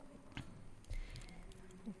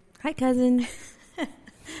Hi, cousin.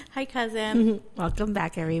 Hi, cousin. Welcome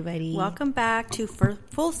back, everybody. Welcome back to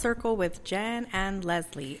Full Circle with Jen and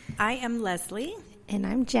Leslie. I am Leslie. And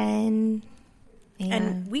I'm Jen.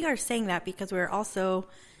 And we are saying that because we're also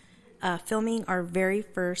filming our very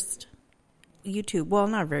first YouTube. Well,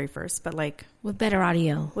 not very first, but like... With better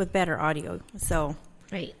audio. With better audio. So...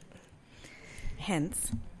 Right.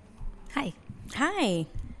 Hence. Hi. Hi.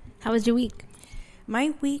 How was your week?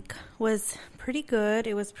 My week was pretty good.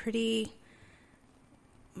 It was pretty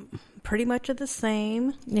much of the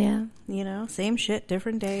same. Yeah. You know, same shit,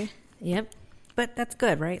 different day. Yep. But that's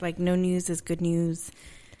good, right? Like, no news is good news.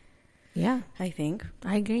 Yeah. I think.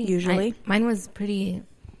 I agree. Usually. Mine was pretty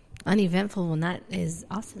uneventful, and that is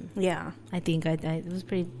awesome. Yeah. I think it was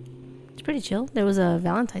pretty chill. There was a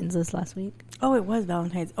Valentine's this last week. Oh, it was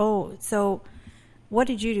Valentine's. Oh, so what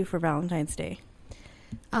did you do for Valentine's Day?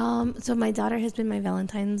 So my daughter has been my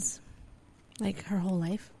Valentine's like her whole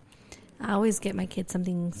life. I always get my kids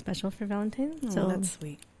something special for Valentine's. Oh, so that's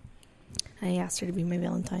sweet. I asked her to be my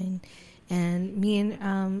Valentine, and me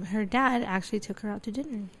and her dad actually took her out to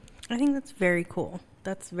dinner. I think that's very cool.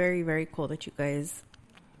 That's very, very cool that you guys...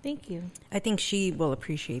 Thank you. I think she will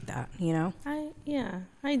appreciate that, you know?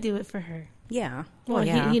 I do it for her. Yeah. Well,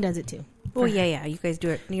 yeah. He does it too. Well, yeah. You guys do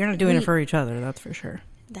it. You're not doing it for each other, that's for sure.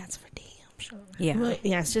 That's for damn sure. Yeah. Well,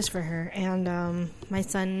 yeah, it's just for her. And my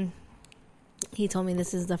son, he told me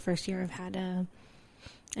this is the first year I've had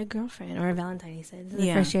a girlfriend, or a Valentine, he said. This is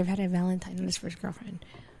the first year I've had a Valentine and his first girlfriend.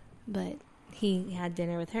 But he had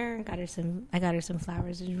dinner with her. I got her some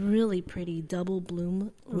flowers. It's really pretty double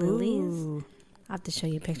bloom lilies. Ooh. I'll have to show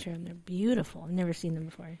you a picture of them. They're beautiful. I've never seen them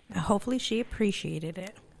before. Hopefully she appreciated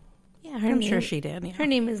it. Yeah, I'm sure she did. Yeah. Her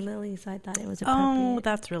name is Lily, so I thought it was appropriate. Oh,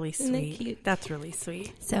 that's really Isn't that sweet. cute? That's really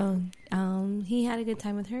sweet. So he had a good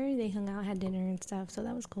time with her. They hung out, had dinner and stuff. So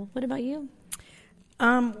that was cool. What about you?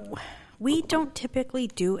 We don't typically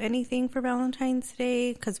do anything for Valentine's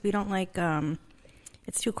Day because we don't like,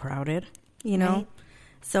 it's too crowded, you know? Right.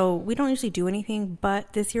 So we don't usually do anything,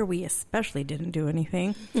 but this year we especially didn't do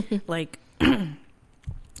anything. Like,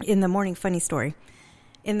 in the morning, funny story.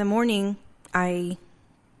 In the morning, I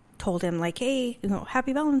told him, like, hey,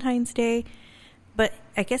 happy Valentine's Day. But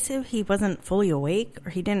I guess if he wasn't fully awake or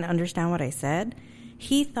he didn't understand what I said,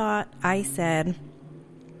 he thought I said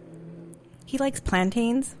he likes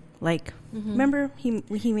plantains. Like, remember he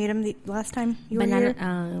made them the last time you were here?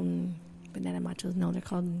 Banana machos. No, they're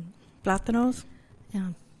called Plátanos? Yeah,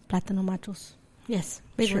 plátano machos. Yes,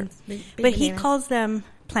 big Sure. ones. Big But he bananas. calls them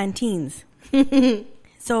plantains.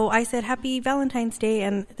 So I said, happy Valentine's Day,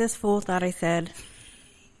 and this fool thought I said,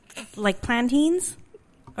 like, plantains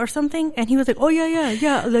or something, and he was like, oh,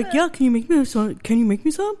 yeah, like, yeah, can you make me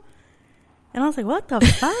some? And I was like, what the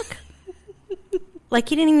fuck? Like,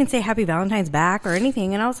 he didn't even say happy Valentine's back or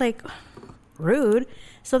anything, and I was like, rude.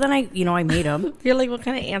 So then I made him. You're like, what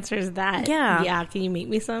kind of answer is that? Yeah. Yeah, can you make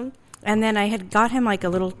me some? And then I had got him, like, a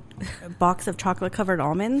little box of chocolate-covered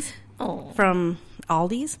almonds from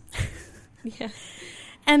Aldi's. Yeah.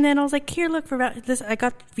 And then I was like, here, look, for this. I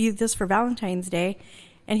got you this for Valentine's Day.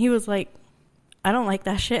 And he was like, I don't like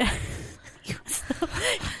that shit.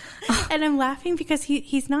 And I'm laughing because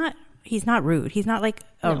he's not rude. He's not like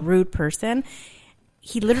a rude person.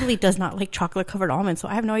 He literally does not like chocolate-covered almonds. So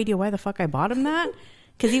I have no idea why the fuck I bought him that.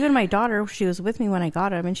 Because even my daughter, she was with me when I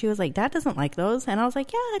got him. And she was like, Dad doesn't like those. And I was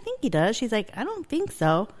like, yeah, I think he does. She's like, I don't think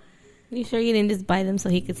so. You sure you didn't just buy them so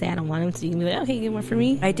he could say I don't want them, so you can be like, okay, get one for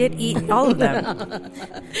me? I did eat all of them.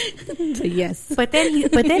 So yes. But then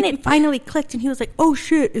it finally clicked, and he was like, oh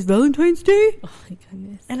shit, is Valentine's Day? Oh my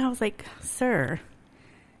goodness. And I was like, sir,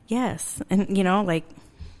 yes. And like,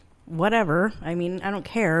 whatever. I mean, I don't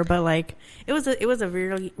care, but like, it was a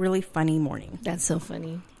really, really funny morning. That's so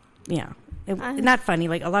funny. Yeah. Not funny.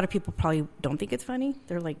 Like, a lot of people probably don't think it's funny.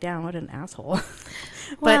 They're like, damn, what an asshole.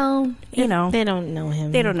 But, well, they don't know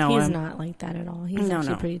him. They don't know him. He's not like that at all. He's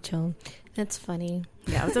actually pretty chill. That's funny.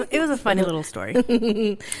 Yeah, it was a funny little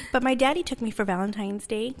story. But my daddy took me for Valentine's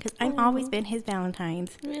Day because I've always been his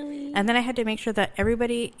Valentine's. Really? And then I had to make sure that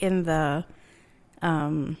everybody in the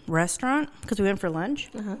restaurant, because we went for lunch,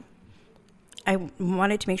 I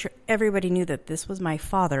wanted to make sure everybody knew that this was my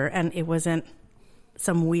father and it wasn't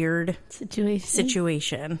some weird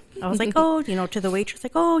situation. I was like, to the waitress,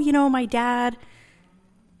 like, my dad.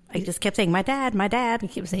 I just kept saying, my dad. You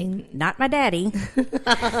keep saying, not my daddy.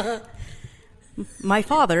 My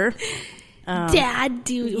father. Dad, would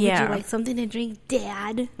you like something to drink,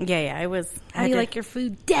 Dad? Yeah, I was. How do you like your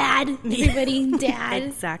food, Dad? Everybody, Dad.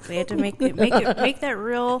 Exactly. I had to make that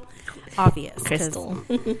real obvious. Crystal.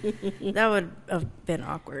 That would have been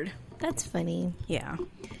awkward. That's funny. Yeah.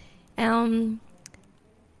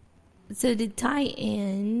 So to tie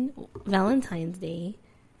in Valentine's Day,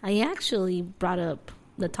 I actually brought up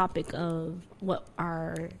the topic of what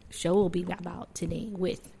our show will be about today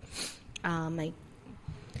with my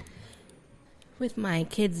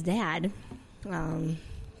kid's dad.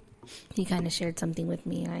 He kind of shared something with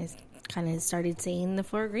me, and I kind of started saying the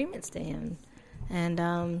 4 agreements to him.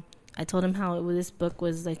 And I told him how this book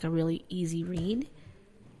was like a really easy read,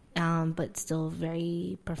 but still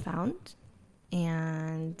very profound.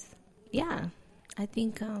 And yeah, I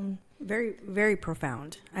think very, very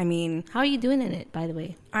profound. I mean, how are you doing in it, by the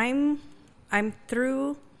way? I'm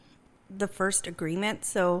through the first agreement.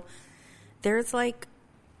 So there's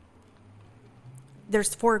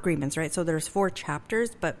 4 agreements, right? So there's 4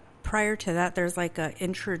 chapters, but prior to that, there's like an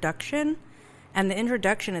introduction, and the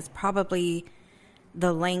introduction is probably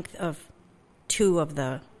the length of 2 of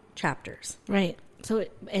the chapters. Right. So,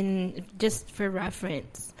 and just for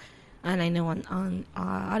reference, and I know on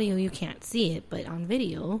audio you can't see it, but on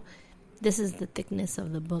video, this is the thickness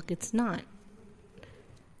of the book. It's not.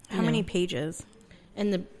 How many pages?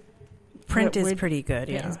 And the print is pretty good.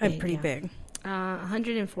 Yeah, pretty big.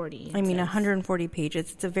 140. I mean, 140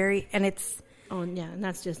 pages. It's a very, and it's. Oh yeah, and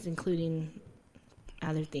that's just including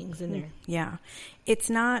other things in there. Yeah, it's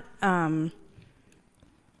not.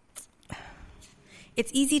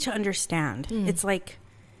 It's easy to understand. It's like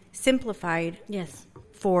simplified. Yes.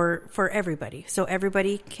 For everybody. So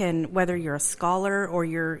everybody can, whether you're a scholar or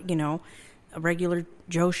you're, a regular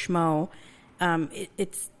Joe Schmo,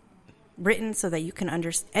 it's written so that you can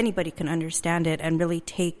anybody can understand it and really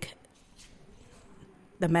take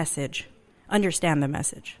the message, understand the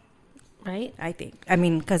message. Right? I think. I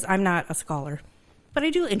mean, because I'm not a scholar, but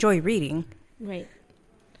I do enjoy reading. Right.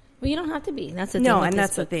 Well, you don't have to be. That's the thing. No, and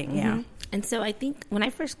that's the thing, yeah. And so I think when I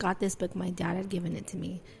first got this book, my dad had given it to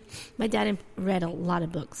me. My dad read a lot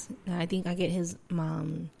of books. I think I get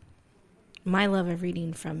my love of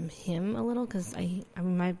reading from him a little, because I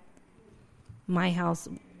mean, my house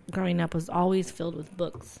growing up was always filled with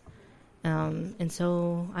books. And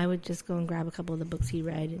so I would just go and grab a couple of the books he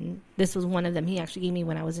read. And this was one of them he actually gave me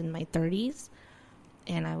when I was in my 30s.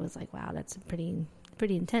 And I was like, wow, that's pretty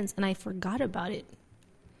intense. And I forgot about it.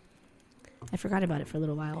 For a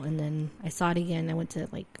little while, and then I saw it again. I went to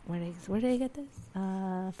where did I get this?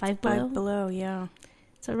 Five Below. Five Below, yeah.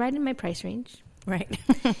 So right in my price range, right?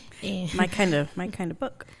 my kind of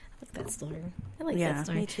book. I like that store. I like that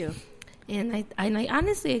store. Me too. And I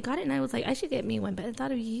honestly got it, and I was like, I should get me one, but I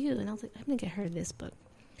thought of you, and I was like, I'm gonna get her this book.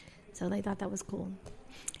 So I thought that was cool.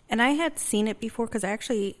 And I had seen it before because I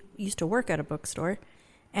actually used to work at a bookstore,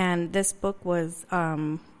 and this book was.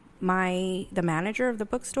 The manager of the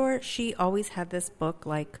bookstore, she always had this book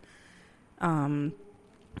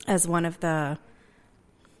as one of the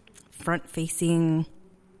front-facing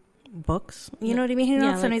books. You know what I mean?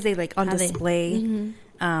 Sometimes they on display.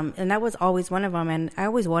 And that was always one of them. And I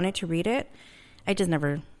always wanted to read it. I just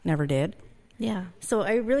never did. Yeah. So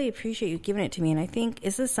I really appreciate you giving it to me. And I think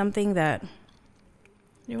this is something that...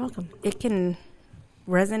 You're welcome. It can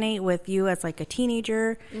resonate with you as a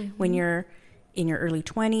teenager when you're in your early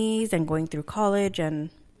 20s and going through college and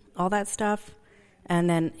all that stuff. And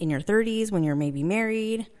then in your 30s when you're maybe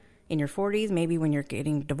married, in your 40s maybe when you're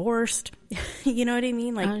getting divorced. You know what I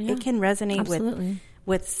mean? It can resonate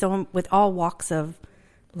with all walks of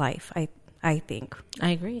life, I think.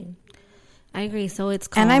 I agree. So it's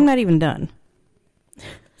called... And I'm not even done.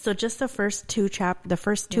 So just the first 2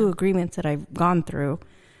 agreements that I've gone through,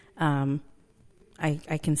 I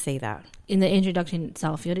can say that. In the introduction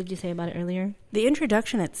itself, what did you say about it earlier? The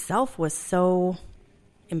introduction itself was so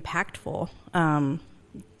impactful.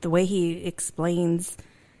 The way he explains,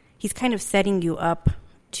 he's kind of setting you up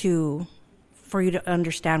for you to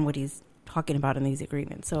understand what he's talking about in these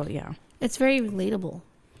agreements. So, yeah. It's very relatable,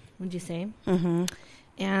 would you say? Mm-hmm.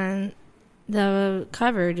 And the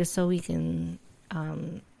cover, just so we can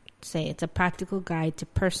say, it's a practical guide to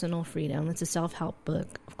personal freedom. It's a self-help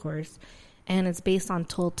book, of course. And it's based on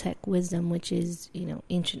toltec wisdom, which is,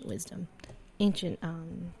 ancient wisdom. And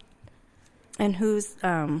who's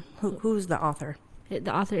the author?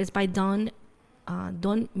 The author is by Don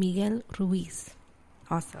Miguel Ruiz.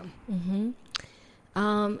 Awesome.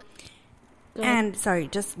 Mm-hmm. And sorry,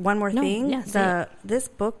 just one more thing. Yeah, this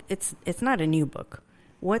book, it's not a new book.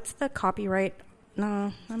 What's the copyright?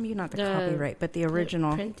 No, I mean not the copyright, but the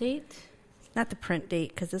original print date. Not the print date,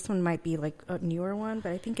 because this one might be a newer one,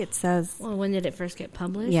 but I think it says... Well, when did it first get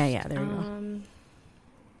published? Yeah, there you go.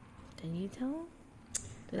 Can you tell?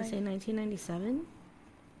 Did it say 1997?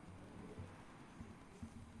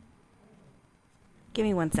 Give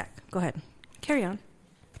me 1 sec. Go ahead. Carry on.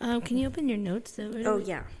 Can you open your notes?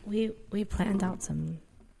 Yeah. We planned out some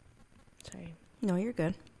Sorry. No, you're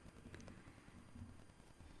good.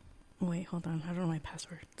 Wait, hold on. I don't know my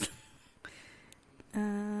password.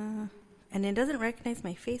 And it doesn't recognize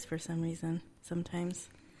my face for some reason sometimes.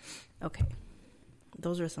 Okay.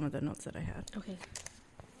 Those are some of the notes that I had. Okay.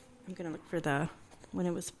 I'm going to look for when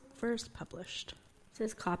it was first published. It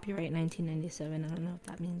says copyright 1997. I don't know what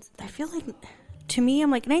that means. I feel like, to me, I'm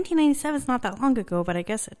like, 1997 is not that long ago, but I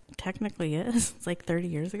guess it technically is. It's like 30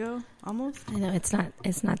 years ago, almost. I know, it's not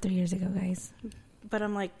 3 years ago, guys. But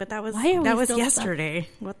I'm like, but that was still yesterday.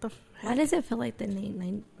 What the heck? Why does it feel like the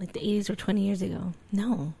 80s or 20 years ago?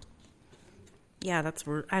 No. Yeah,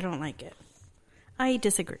 I don't like it. I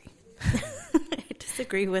disagree. I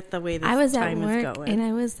disagree with the way this time is going. I was at work and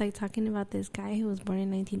I was like talking about this guy who was born in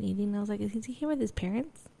 1980, and I was like, is he here with his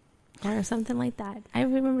parents or something like that? I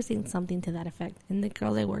remember seeing something to that effect. And the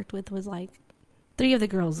girl I worked with was like, 3 of the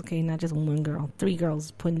girls, okay, not just one girl, 3 girls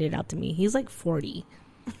pointed it out to me. He's like 40.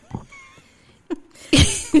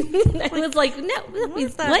 I was like, no,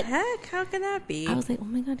 what the heck? How can that be? I was like, oh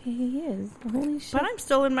my god, here he is. Holy shit. But I'm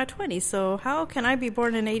still in my 20s, so how can I be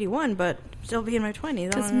born in 81 but still be in my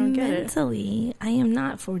 20s? Because mentally, I am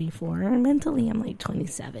not 44. Mentally, I'm like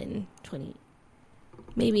 27, 20,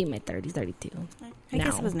 maybe in my 30s, 32. I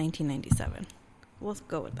guess it was 1997. We'll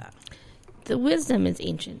go with that. The wisdom is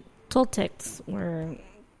ancient. Toltecs were,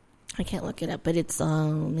 I can't look it up, but it's,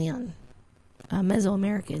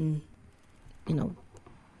 Mesoamerican,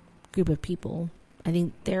 group of people. I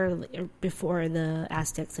think they're before the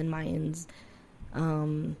Aztecs and Mayans.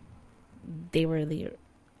 They were the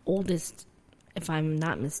oldest, if I'm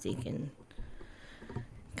not mistaken.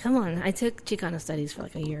 Come on, I took Chicano studies for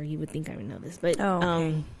like a year. You would think I would know this, but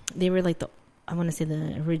okay. They were like I want to say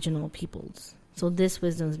the original peoples. So this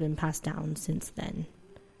wisdom has been passed down since then,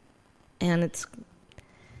 and it's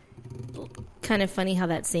kind of funny how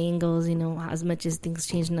that saying goes. As much as things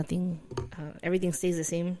change, nothing, everything stays the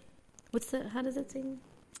same. How does it sing?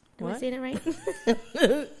 Am I saying it right?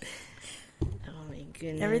 Oh my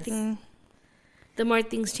goodness. Everything. The more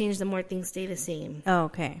things change, the more things stay the same. Oh,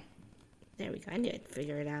 okay. There we go. I knew I'd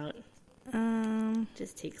figure it out.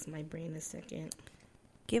 Just takes my brain a second.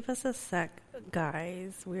 Give us a sec,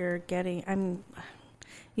 guys. You'd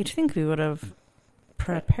think we would have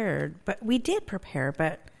prepared, but we did prepare,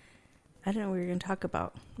 but I don't know what we were going to talk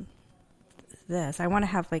about this. I want to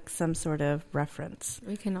have like some sort of reference.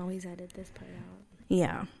 We can always edit this part out.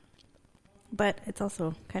 Yeah. But it's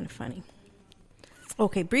also kind of funny.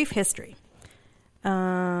 Okay, brief history.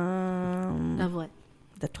 Of what?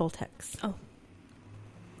 The Toltecs. Oh.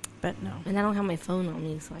 But no. And I don't have my phone on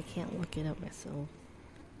me, so I can't look it up myself.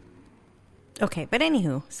 Okay, but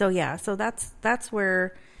anywho, so that's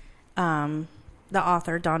where the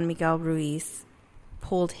author, Don Miguel Ruiz,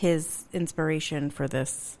 pulled his inspiration for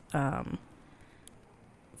this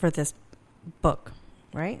book,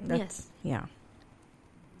 right? Yes. Yeah.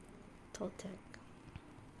 Toltec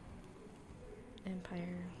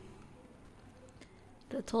Empire.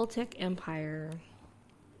 The Toltec Empire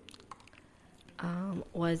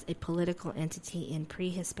was a political entity in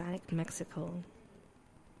pre-Hispanic Mexico.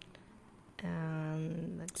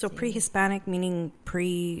 So pre-Hispanic meaning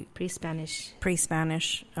pre-Spanish.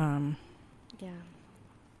 Pre-Spanish. Yeah.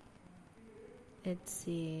 Let's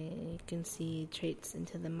see. You can see traits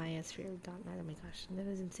into the Maya sphere of dominance. Oh my gosh, that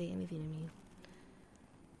doesn't say anything to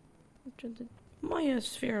me. The Maya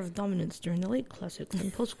sphere of dominance during the late classical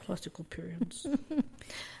and post-classical periods.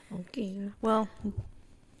 Okay. Well,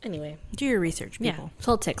 anyway, do your research, people. Yeah.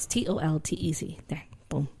 Toltecs. Toltec. There.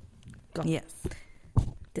 Boom. Go. Yes.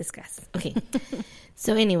 Discuss. Okay.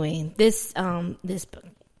 So anyway, this book.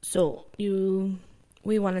 So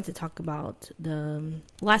we wanted to talk about the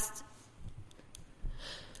last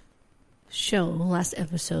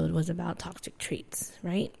episode was about toxic traits,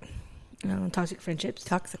 right? Toxic friendships.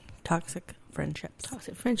 Toxic friendships.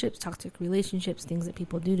 Toxic friendships, toxic relationships, things that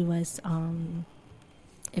people do to us.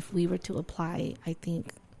 If we were to apply, I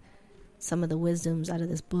think, some of the wisdoms out of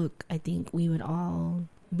this book, I think we would all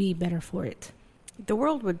be better for it. The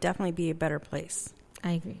world would definitely be a better place.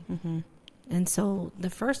 I agree. Mm-hmm. And so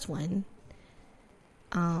the first one,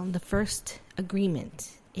 the first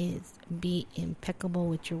agreement is be impeccable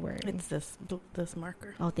with your word. It's this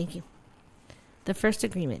marker. Oh, thank you. The first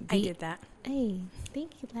agreement. I did that. Hey,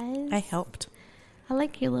 thank you, Les. I helped. I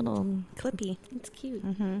like your little clippy. It's cute.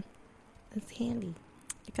 Mm-hmm. It's handy.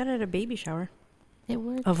 You got it at a baby shower. It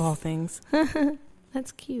works. Of all things.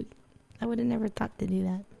 That's cute. I would have never thought to do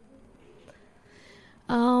that.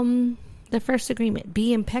 The first agreement,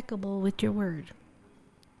 be impeccable with your word.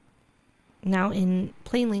 Now, in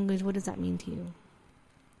plain language, what does that mean to you?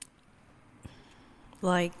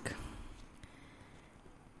 Like,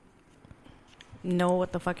 know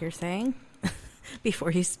what the fuck you're saying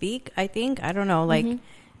before you speak, I think. I don't know. Like,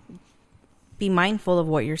 be mindful of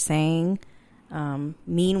what you're saying.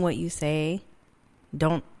 Mean what you say.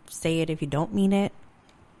 Don't say it if you don't mean it.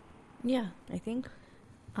 Yeah. I think.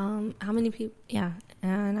 How many people? Yeah.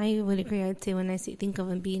 And I would agree. I'd say when I think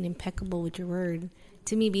of being impeccable with your word,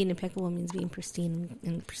 to me, being impeccable means being pristine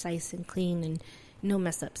and precise and clean and no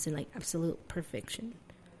mess ups and like absolute perfection.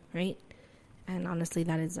 Right? And honestly,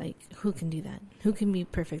 that is like, who can do that? Who can be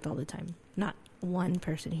perfect all the time? Not one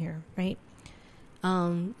person here, right?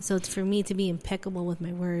 So it's for me to be impeccable with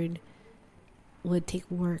my word would take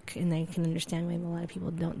work, and I can understand why a lot of people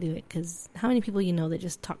don't do it. Because how many people that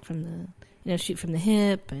just talk from the, shoot from the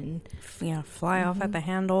hip and fly off at the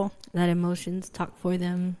handle. Let emotions talk for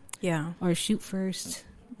them. Yeah, or shoot first,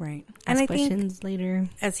 right? Ask and I questions think later.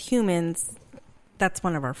 As humans, that's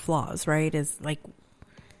one of our flaws, right? Is like,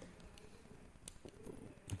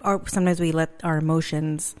 sometimes we let our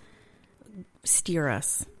emotions steer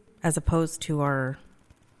us as opposed to our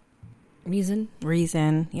reason.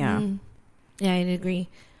 Yeah. Yeah, I'd agree.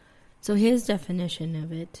 So his definition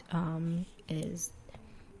of it is,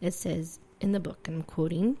 it says in the book, and I'm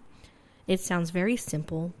quoting, "It sounds very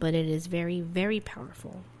simple, but it is very, very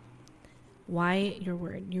powerful. Why your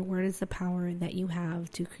word? Your word is the power that you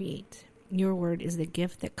have to create. Your word is the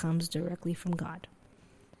gift that comes directly from God."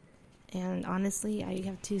 And honestly, I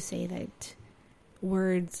have to say that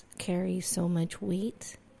words carry so much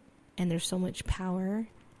weight, and there's so much power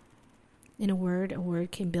in a word. A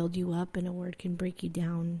word can build you up, and a word can break you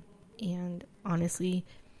down. And honestly,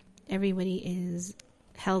 everybody is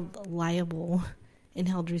held liable and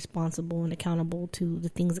held responsible and accountable to the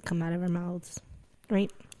things that come out of our mouths.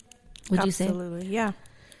 Right? Would you say? Absolutely. Yeah.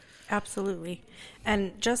 Absolutely.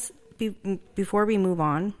 And just before we move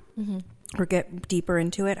on or get deeper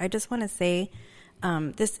into it, I just want to say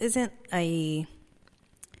this is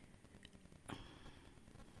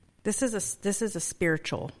a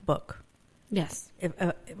spiritual book. Yes.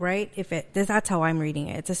 Right? That's how I'm reading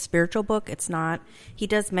it. It's a spiritual book. It's not, he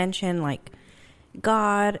does mention like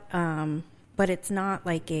God, but it's not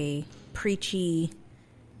like a preachy,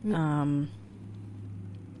 I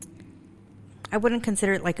wouldn't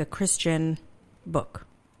consider it like a Christian book.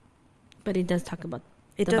 But it does talk about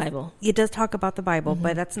the Bible. It does talk about the Bible,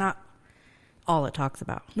 but that's not all it talks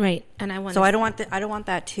about. Right. And I don't want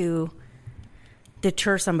that to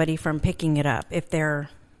deter somebody from picking it up if they're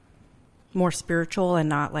more spiritual and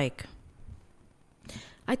not like.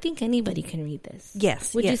 I think anybody can read this.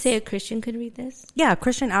 Yes. Would you say a Christian could read this? Yeah, a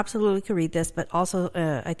Christian absolutely could read this, but also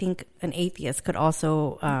I think an atheist could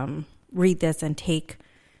also read this and take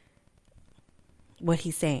what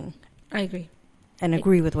he's saying. I agree. And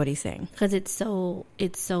agree with what he's saying. Because it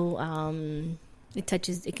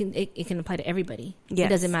touches, it can apply to everybody. Yes. It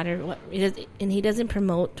doesn't matter what it is, and he doesn't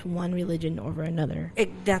promote one religion over another.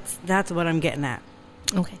 That's what I'm getting at.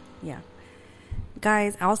 Okay. Yeah.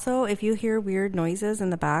 Guys, also, if you hear weird noises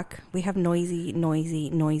in the back, we have noisy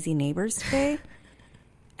neighbors today.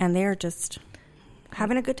 And they're just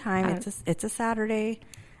having a good time. It's a Saturday,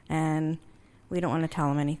 and we don't want to tell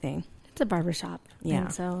them anything. It's a barbershop. Yeah.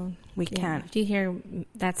 And so we can't. If you hear,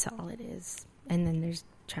 that's all it is. And then there's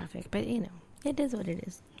traffic. But, it is what it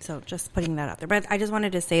is. So just putting that out there. But I just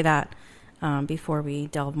wanted to say that before we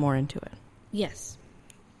delve more into it. Yes.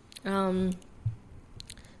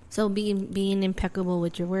 So being impeccable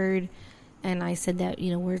with your word. And I said that,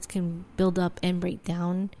 words can build up and break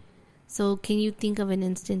down. So can you think of an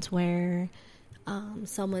instance where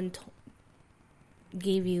someone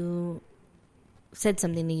said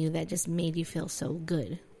something to you that just made you feel so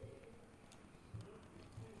good?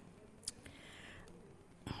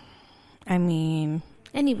 I mean,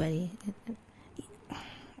 anybody.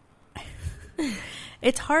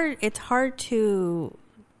 It's hard to,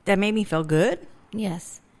 that made me feel good.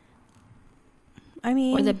 Yes. I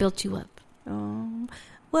mean, or that built you up.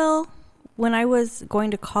 Well, when I was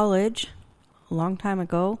going to college a long time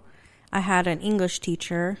ago, I had an English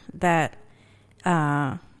teacher that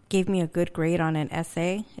gave me a good grade on an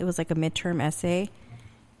essay. It was like a midterm essay.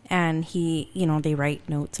 And he, they write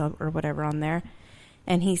notes or whatever on there.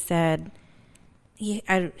 And he said, he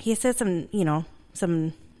said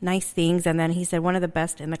some nice things. And then he said, one of the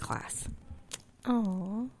best in the class.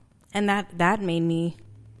 Oh. And that made me,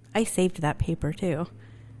 I saved that paper too.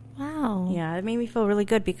 Wow. Yeah, it made me feel really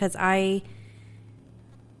good because I,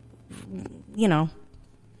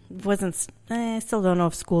 I still don't know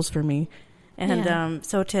if school's for me. And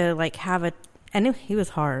so to like have it, and he was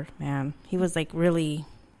hard, man. He was like really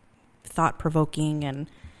thought-provoking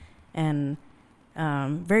and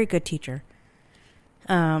very good teacher.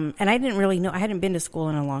 And I didn't really know. I hadn't been to school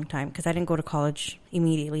in a long time because I didn't go to college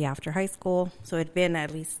immediately after high school. So it'd been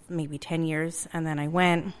at least maybe 10 years. And then I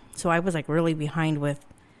went. So I was like really behind with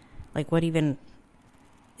like what even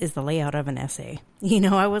is the layout of an essay.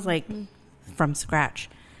 I was like from scratch.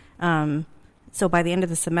 So by the end of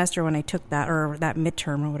the semester when I took that or that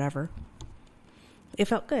midterm or whatever, it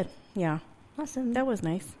felt good. Yeah. Awesome. That was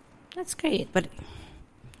nice. That's great. But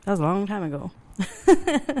that was a long time ago.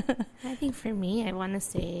 I think for me, I want to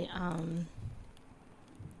say, I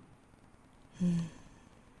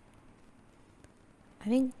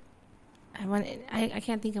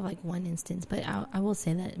can't think of like one instance, but I will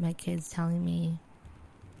say that my kids telling me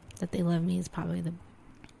that they love me is probably the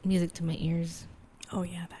music to my ears. Oh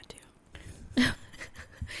yeah, that too.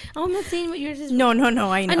 Oh, I'm not saying what yours is. No,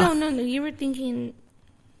 I know. No. You were thinking.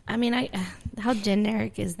 I mean, how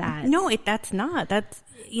generic is that? No, that's not. That's,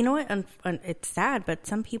 you know what? It's sad, but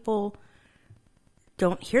some people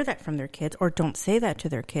don't hear that from their kids, or don't say that to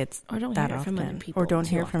their kids, or don't hear it from other people, or don't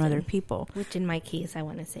hear it from other people. Which, in my case, I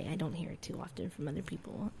want to say I don't hear it too often from other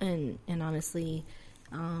people, and honestly,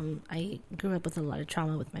 I grew up with a lot of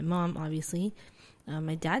trauma with my mom. Obviously,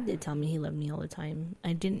 my dad did tell me he loved me all the time.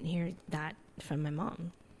 I didn't hear that from my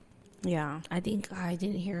mom. Yeah. I think I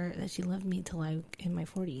didn't hear that she loved me till I in my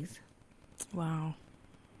 40s. Wow.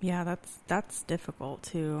 Yeah, that's difficult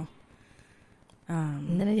too.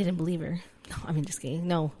 And then I didn't believe her. No, I mean, just kidding.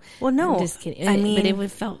 No. Well, no. I'm just kidding. But it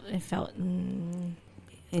felt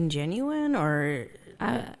ingenuine or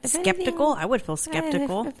skeptical. Anything, I would feel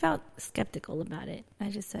skeptical. I felt skeptical about it. I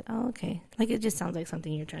just said, "Oh, okay." Like it just sounds like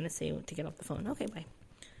something you're trying to say to get off the phone. Okay, bye.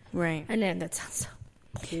 Right. And then that sounds so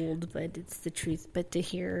cold, but it's the truth. But to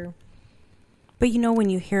hear. But when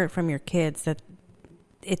you hear it from your kids, that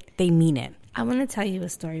they mean it. I want to tell you a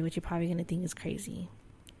story, which you're probably going to think is crazy.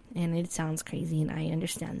 And it sounds crazy, and I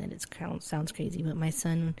understand that it sounds crazy. But my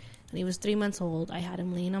son, when he was 3 months old, I had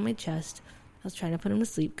him laying on my chest. I was trying to put him to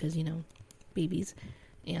sleep because, babies.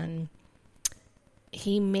 And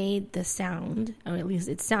he made the sound, or at least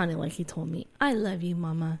it sounded like he told me, "I love you,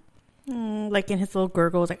 Mama." Like in his little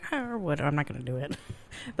gurgle, like, what? I'm not going to do it.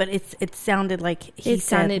 But it sounded like it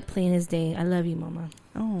sounded plain as day. "I love you, Mama."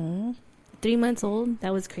 Oh, 3 months old.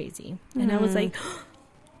 That was crazy. And I was like,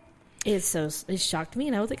 it shocked me.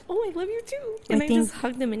 And I was like, "Oh, I love you too." And I just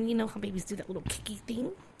hugged him. And you know how babies do that little kicky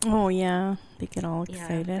thing. Oh yeah, they get all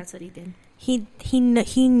excited. Yeah, that's what he did. He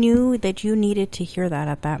knew that you needed to hear that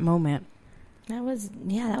at that moment. That was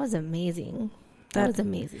amazing. That was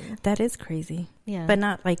amazing. That is crazy. Yeah. But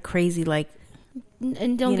not like crazy, like.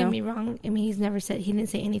 And don't get me wrong. I mean, he didn't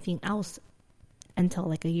say anything else until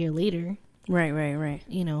like a year later. Right. Or when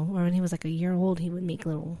he was like a year old, he would make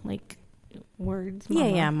little like words.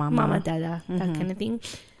 Mama, Mama, dada, that kind of thing.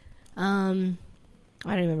 I don't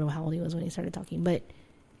remember how old he was when he started talking, but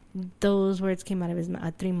those words came out of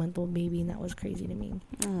a 3-month-old baby, and that was crazy to me.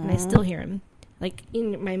 Aww. And I still hear him, like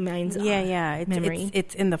in my mind's memory.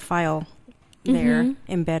 It's in the file. There,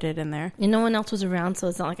 embedded in there. And no one else was around, so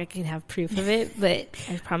it's not like I could have proof of it, but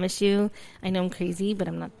I promise you, I know I'm crazy, but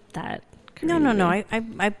I'm not that crazy. No.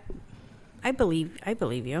 I believe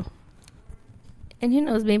you. And who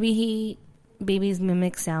knows, maybe babies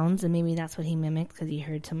mimic sounds, and maybe that's what he mimicked because he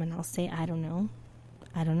heard someone else say, I don't know.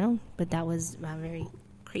 But that was very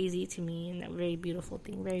crazy to me, and a very beautiful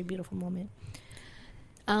thing, very beautiful moment.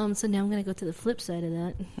 So now I'm going to go to the flip side of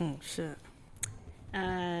that. Oh, shit.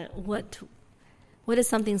 What is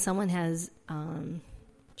something someone has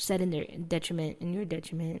said in your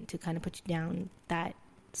detriment, to kind of put you down that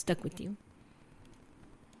stuck with you?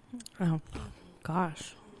 Oh,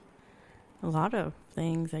 gosh. A lot of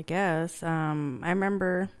things, I guess. I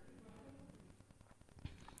remember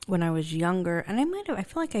when I was younger, and I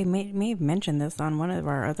feel like I may have mentioned this on one of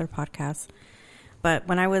our other podcasts, but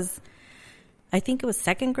when I think it was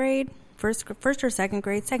second grade, first or second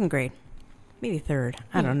grade, maybe third,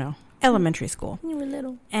 I don't know. Elementary school. You were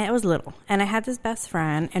little. And it was little. And I had this best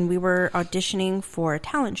friend, and we were auditioning for a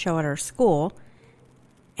talent show at our school.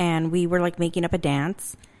 And we were like making up a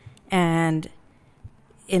dance. And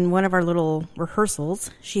in one of our little rehearsals,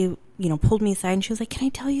 she, pulled me aside and she was like, "Can I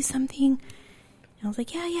tell you something?" And I was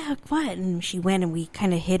like, yeah, what? And she went and we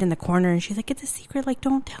kind of hid in the corner, and she's like, "It's a secret, like,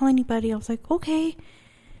 don't tell anybody." I was like, "Okay."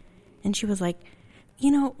 And she was like,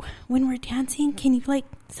 when we're dancing, can you like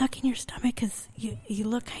suck in your stomach? Because you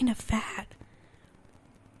look kind of fat.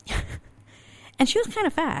 And she was kind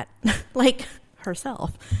of fat, like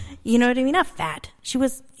herself. You know what I mean? Not fat. She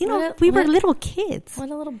was, we were little kids. What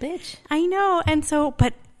a little bitch. I know. And so,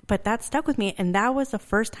 but that stuck with me. And that was the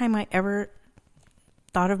first time I ever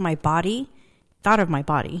thought of my body,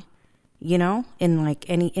 in like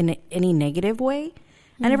any negative way.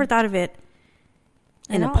 I never thought of it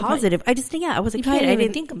in a positive. I just, I was a kid. I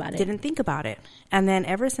didn't think about it. Didn't think about it. And then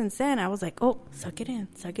ever since then, I was like, oh, suck it in,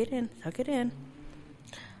 suck it in, suck it in.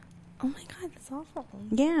 Oh my God, that's awful.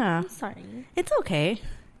 Yeah. I'm sorry. It's okay.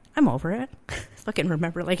 I'm over it. I can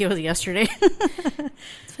remember like it was yesterday.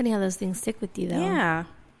 It's funny how those things stick with you, though. Yeah.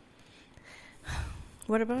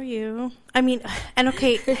 What about you? I mean, and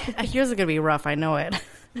okay, yours is going to be rough. I know it.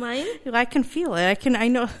 Mine? I can feel it. I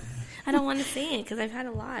know. I don't want to say it because I've had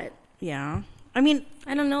a lot. Yeah. I mean,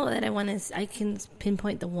 I don't know that I can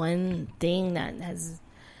pinpoint the one thing that has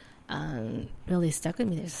really stuck with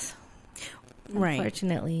me. There's,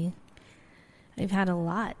 unfortunately, I've had a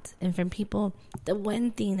lot. And from people, the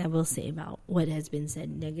one thing I will say about what has been said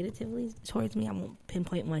negatively towards me, I won't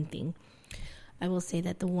pinpoint one thing. I will say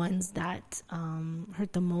that the ones that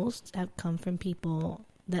hurt the most have come from people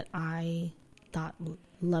that I thought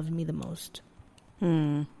loved me the most.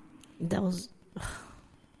 Those,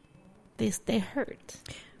 they hurt.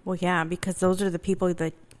 Well, yeah, because those are the people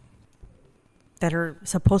that are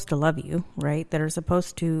supposed to love you, right? That are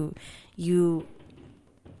supposed to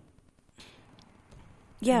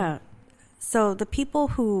Yeah. So the people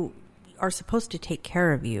who are supposed to take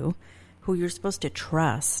care of you, who you're supposed to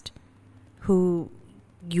trust, who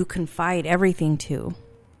you confide everything to,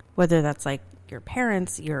 whether that's like your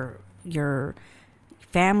parents, your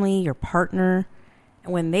family, your partner,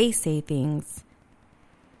 when they say things,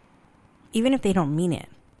 even if they don't mean it,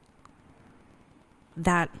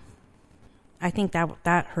 I think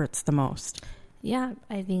that hurts the most. Yeah,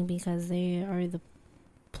 I think because they are the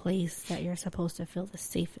place that you're supposed to feel the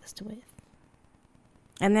safest with.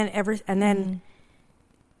 And then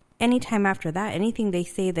anytime after that, anything they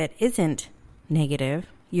say that isn't negative,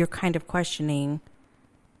 you're kind of questioning.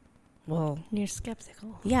 Well, you're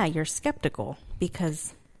skeptical. Yeah, you're skeptical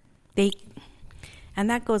because and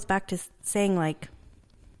that goes back to saying, like,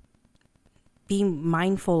 be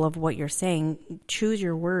mindful of what you're saying. Choose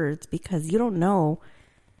your words because you don't know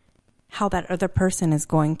how that other person is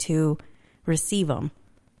going to receive them.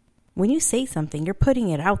 When you say something, you're putting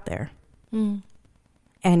it out there.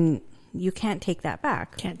 And you can't take that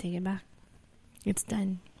back. Can't take it back. It's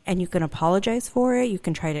done. And you can apologize for it. You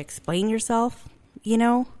can try to explain yourself,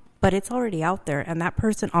 but it's already out there. And that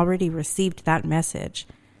person already received that message.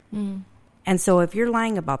 And so if you're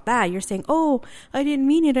lying about that, you're saying, oh, I didn't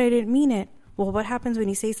mean it. I didn't mean it. Well, what happens when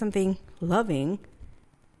you say something loving?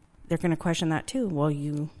 They're going to question that too. Well,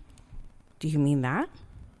 do you mean that?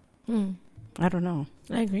 I don't know.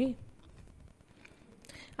 I agree.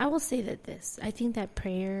 I will say I think that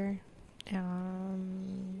prayer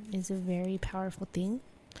is a very powerful thing.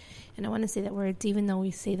 And I want to say that words, even though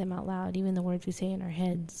we say them out loud, even the words we say in our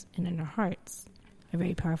heads and in our hearts are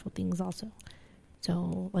very powerful things also.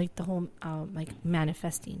 So like the whole, like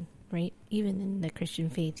manifesting, right? Even in the Christian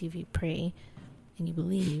faith, if you pray and you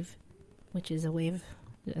believe, which is a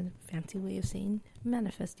fancy way of saying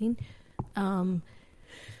manifesting, and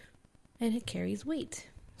it carries weight.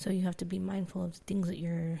 So you have to be mindful of things that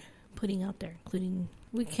you're putting out there, including,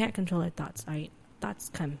 we can't control our thoughts, right? Thoughts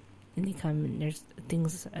come, and there's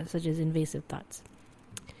things such as invasive thoughts.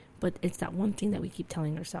 But it's that one thing that we keep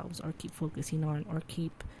telling ourselves or keep focusing on or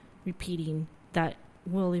keep repeating that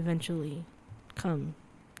will eventually come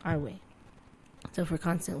our way. So if we're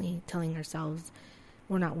constantly telling ourselves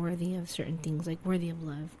we're not worthy of certain things, like worthy of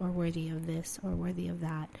love or worthy of this or worthy of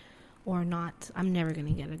that, or not, I'm never going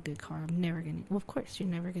to get a good car. Well, of course, you're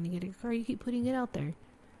never going to get a good car. You keep putting it out there.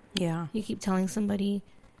 Yeah. You keep telling somebody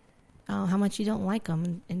how much you don't like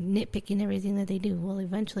them and nitpicking everything that they do. Well,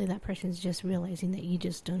 eventually that person's just realizing that you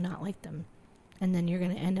just do not like them. And then you're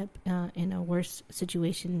going to end up in a worse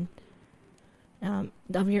situation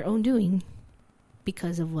of your own doing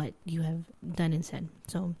because of what you have done and said.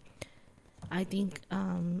 So I think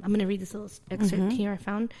I'm going to read this little excerpt here I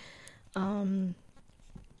found. And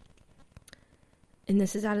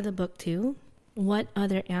this is out of the book too. What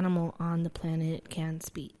other animal on the planet can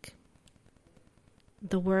speak?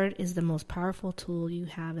 The word is the most powerful tool you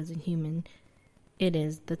have as a human. It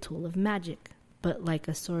is the tool of magic, but like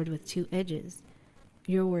a sword with two edges.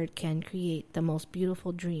 Your word can create the most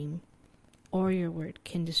beautiful dream, or your word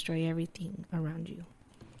can destroy everything around you.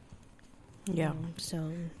 Yeah.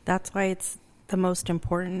 So that's why it's the most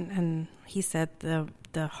important, and he said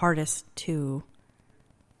the hardest to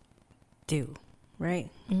do. Right?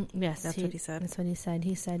 Yes. That's what he said. That's what he said.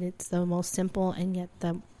 He said it's the most simple and yet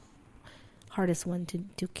the hardest one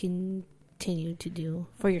to continue to do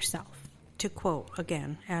for yourself. To quote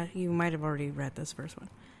again, you might have already read this first one.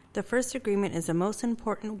 The first agreement is the most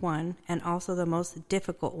important one and also the most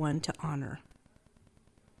difficult one to honor.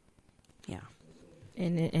 Yeah.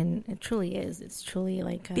 And it truly is. It's truly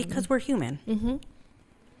like... because we're human. Mm-hmm.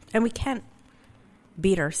 And we can't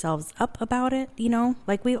beat ourselves up about it, you know?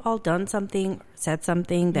 Like, we've all done something, said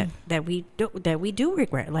something that we do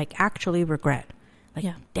regret, like, actually regret. Like,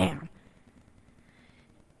 yeah. Damn.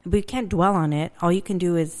 We can't dwell on it. All you can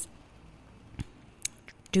do is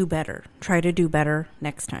do better. Try to do better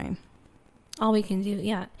next time. All we can do,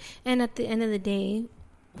 yeah. And at the end of the day,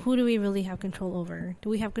 who do we really have control over? Do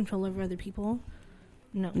we have control over other people?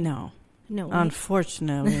 No.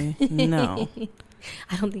 Unfortunately, no.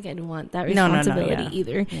 I don't think I'd want that responsibility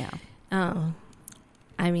either. Yeah.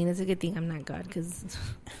 I mean, it's a good thing I'm not God, because...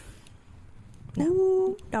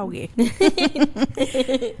 No. Doggy.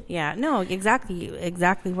 Yeah, no, exactly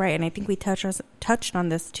right. And I think we touched on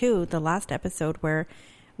this too, the last episode, where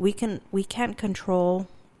we can't control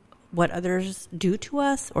what others do to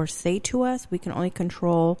us or say to us. We can only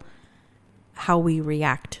control how we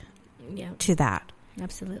react to that.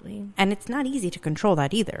 Absolutely. And it's not easy to control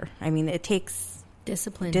that either. I mean, it takes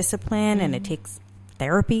discipline, mm-hmm. and it takes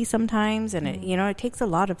therapy sometimes, and it takes a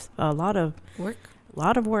lot of work. A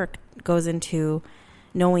lot of work goes into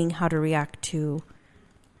knowing how to react to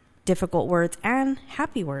difficult words and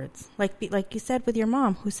happy words. Like you said with your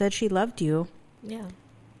mom, who said she loved you. Yeah.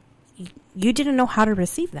 You didn't know how to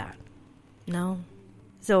receive that. No.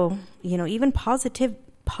 So, even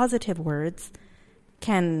positive words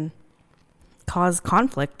can cause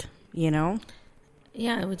conflict,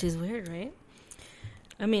 Yeah, which is weird, right?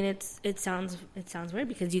 I mean, it sounds weird,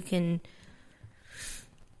 because you can...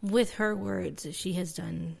 With her words, she had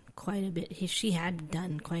done quite a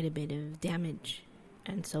bit of damage.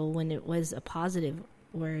 And so when it was a positive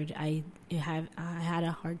word, I had a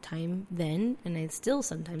hard time then, and I still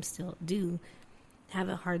do have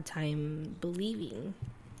a hard time believing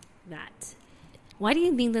that. Why do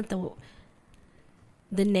you think that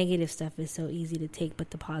the negative stuff is so easy to take, but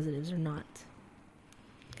the positives are not?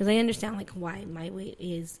 Because I understand, like, why my way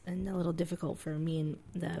is a little difficult for me and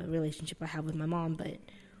the relationship I have with my mom, but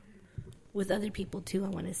with other people too, I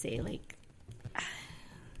want to say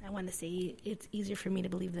it's easier for me to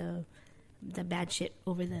believe the bad shit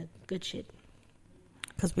over the good shit.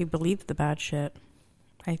 Because we believe the bad shit.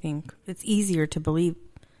 I think it's easier to believe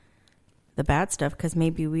the bad stuff because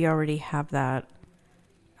maybe we already have that,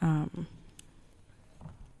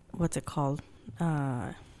 what's it called?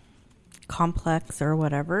 Complex or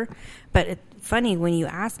whatever. But it's funny when you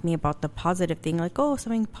ask me about the positive thing, like, oh,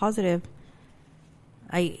 something positive.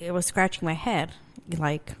 I was scratching my head,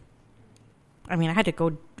 like, I mean, I had to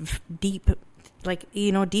go deep, like,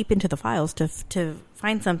 deep into the files to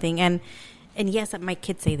find something. And yes, my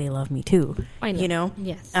kids say they love me too, I know.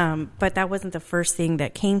 Yes. But that wasn't the first thing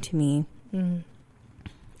that came to me. Mm.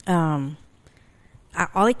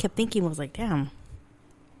 All I kept thinking was like, damn,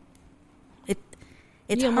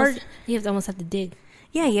 it's hard. You almost have to dig.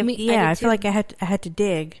 Yeah. I feel like I had to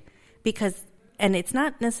dig because, and it's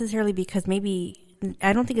not necessarily because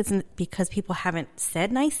I don't think it's because people haven't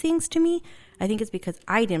said nice things to me. I think it's because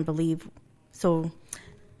I didn't believe. So,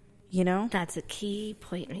 That's a key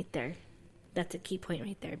point right there.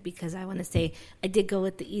 Because I want to say I did go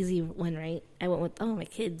with the easy one, right? I went with, my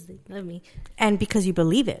kids, they love me. And because you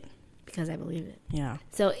believe it. Because I believe it. Yeah.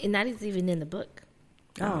 So, and that is even in the book.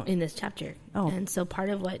 In this chapter. Oh. And so part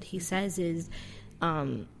of what he says is,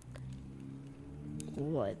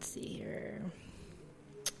 let's see here.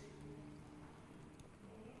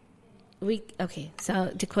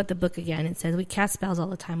 So to quote the book again, it says, we cast spells all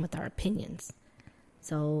the time with our opinions.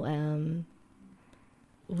 So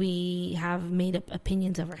we have made up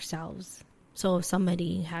opinions of ourselves. So if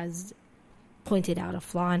somebody has pointed out a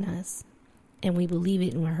flaw in us and we believe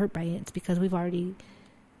it and we're hurt by it, it's because we've already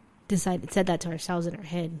said that to ourselves in our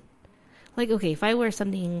head. Like, okay, if I wear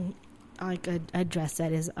something like a dress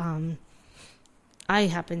that is, I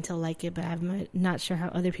happen to like it, but I'm not sure how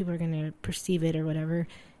other people are going to perceive it or whatever.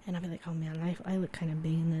 And I'll be like, oh man, I look kind of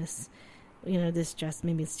big in this, this dress,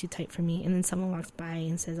 maybe it's too tight for me. And then someone walks by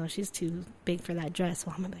and says, oh, she's too big for that dress.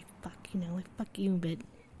 Well, I'm like, fuck you, but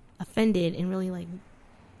offended and really like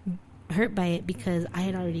hurt by it because I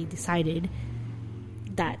had already decided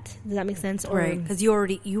that. Does that make sense? Right, because you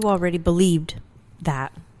already believed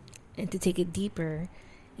that. And to take it deeper,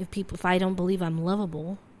 if I don't believe I'm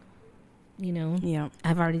lovable, yeah,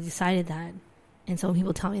 I've already decided that. And so when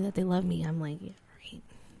people tell me that they love me, I'm like,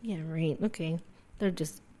 yeah, right, okay. They're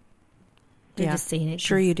just saying it.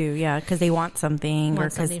 Sure you do, yeah, because they want something.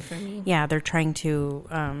 Something from me. Yeah, they're trying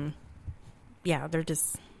to,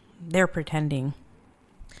 they're pretending.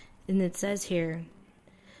 And it says here,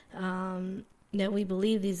 that we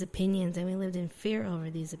believe these opinions and we lived in fear over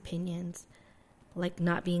these opinions. like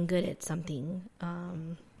not being good at something.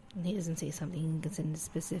 He doesn't say something, he gets into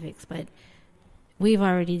specifics, but we've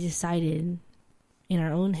already decided in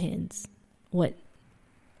our own heads what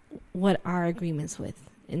our agreements with,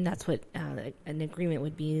 and that's what an agreement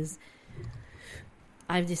would be is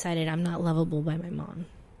I've decided I'm not lovable by my mom.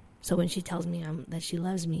 So when she tells me that she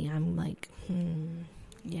loves me, I'm like,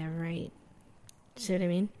 yeah, right. See what I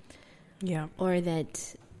mean? Yeah. Or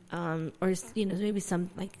that, or maybe some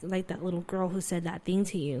like that little girl who said that thing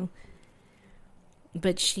to you,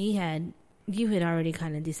 but you had already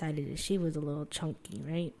kind of decided that she was a little chunky,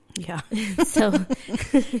 right? Yeah. So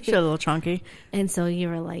she was a little chunky, and so you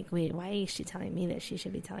were like, wait, why is she telling me that? She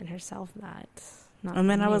should be telling herself that. And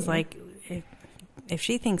then I was like, if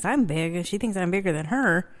she thinks I'm big, if she thinks I'm bigger than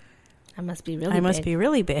her, I must be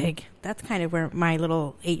really big. That's kind of where my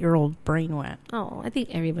little 8-year-old brain went. Oh, I think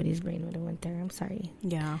everybody's brain would have went there. I'm sorry.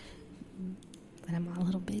 Yeah. But I'm a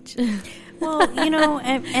little bitch. Well, and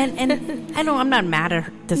I know I'm not mad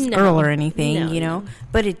at this girl or anything,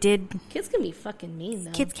 but it did. Kids can be fucking mean,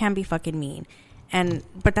 though. Kids can be fucking mean.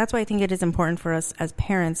 But that's why I think it is important for us as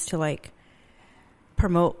parents to like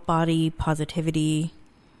promote body positivity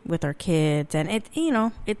with our kids. And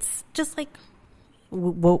it's just like,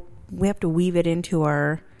 we have to weave it into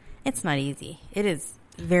it's not easy. It is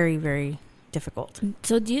very, very difficult.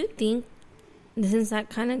 So do you think, since that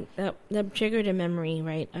kind of, that triggered a memory,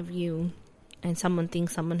 right, of you, and someone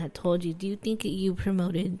thinks someone had told you, do you think that you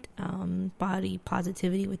promoted body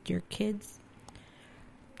positivity with your kids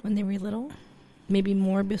when they were little? Maybe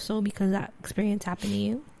more so because that experience happened to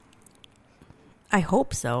you? I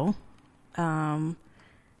hope so.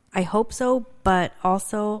 But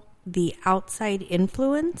also the outside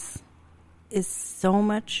influence has so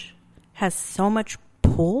much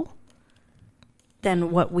pull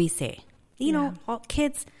than what we say. All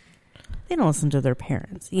kids, they don't listen to their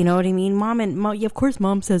parents. You know what I mean? Of course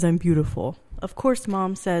mom says I'm beautiful. Of course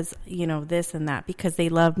mom says, this and that because they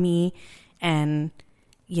love me and,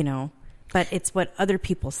 but it's what other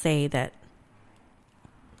people say that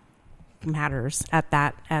matters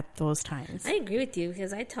at those times. I agree with you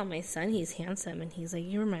because I tell my son he's handsome and he's like,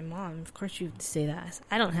 you're my mom. Of course you say that.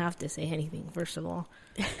 I don't have to say anything, first of all.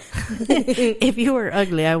 If you were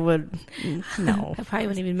ugly, I would. No. I probably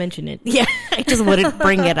wouldn't even mention it. Yeah, I just wouldn't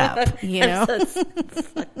bring it up,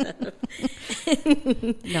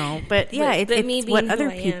 No, but yeah, it's what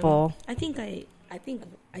other people. I think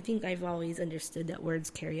I've always understood that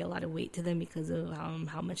words carry a lot of weight to them because of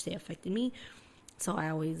how much they affected me. So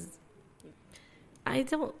I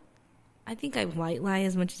think I white lie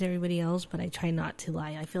as much as everybody else, but I try not to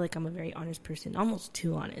lie. I feel like I'm a very honest person, almost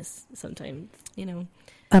too honest sometimes,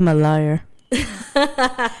 I'm a liar.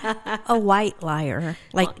 A white liar.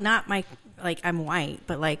 I'm white,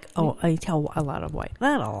 but I tell a lot of white.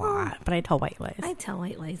 Not a lot, but I tell white lies. I tell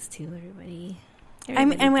white lies too, everybody.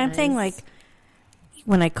 I'm saying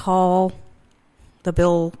when I call the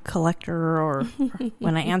bill collector or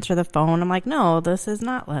when I answer the phone, I'm like, no, this is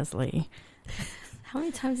not Leslie. How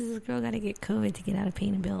many times has this girl got to get COVID to get out of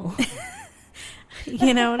paying a bill?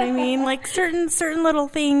 You know what I mean? Like certain little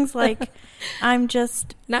things. Like I'm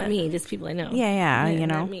just not me, just people I know. Yeah,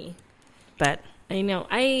 not me. But I know.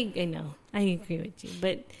 I agree with you.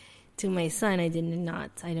 But to my son, I did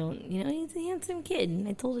not. I don't. He's a handsome kid, and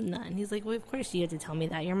I told him that, and he's like, "Well, of course you have to tell me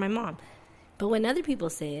that. You're my mom." But when other people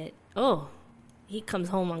say it, he comes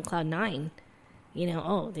home on cloud 9.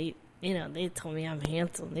 They told me I'm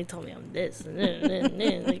handsome. They told me I'm this.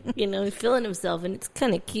 He's feeling himself, and it's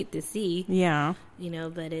kind of cute to see. Yeah.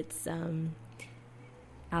 But it's,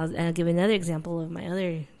 I'll give another example of my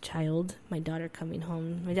other child, my daughter coming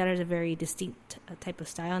home. My daughter's a very distinct type of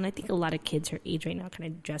style, and I think a lot of kids her age right now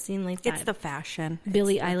kind of dressing like that. It's the fashion.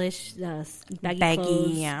 Billie Eilish, baggy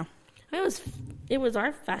clothes. Yeah. It was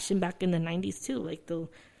our fashion back in the 90s, too, like the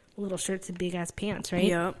little shirts and big-ass pants, right?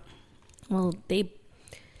 Yep. Well,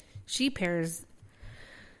 she pairs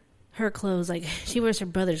her clothes, like she wears her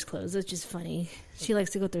brother's clothes, which is funny. She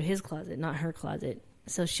likes to go through his closet, not her closet.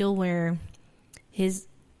 So she'll wear his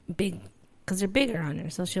because they're bigger on her.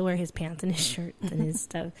 So she'll wear his pants and his shirts and his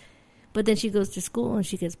stuff. But then she goes to school and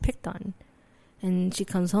she gets picked on. And she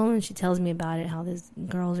comes home and she tells me about it, how these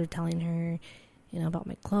girls are telling her, about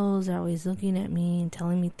my clothes. They're always looking at me and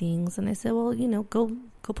telling me things. And I said, well, go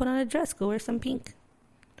put on a dress. Go wear some pink.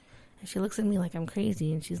 And she looks at me like I'm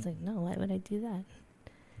crazy, and she's like, no, why would I do that?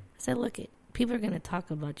 I said, look, people are going to talk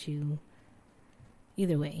about you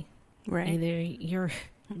either way. Right. Either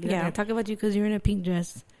they're going to talk about you because you're in a pink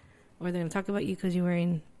dress, or they're going to talk about you because you're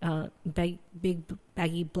wearing big,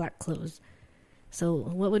 baggy black clothes. So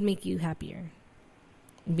what would make you happier?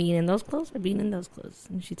 Being in those clothes or being in those clothes?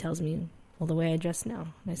 And she tells me well, the way I dress now.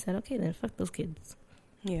 And I said, okay, then fuck those kids.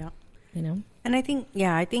 Yeah. You know? And I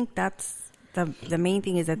think that's the main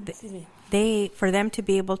thing is that for them to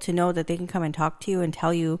be able to know that they can come and talk to you and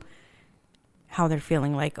tell you how they're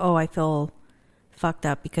feeling. Like, oh, I feel fucked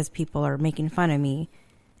up because people are making fun of me.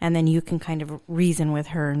 And then you can kind of reason with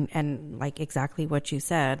her and like exactly what you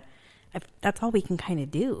said. That's all we can kind of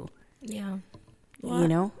do. Yeah. You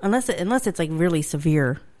know, unless it's like really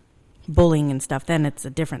severe bullying and stuff, then it's a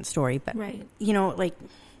different story. But, right. You know, like,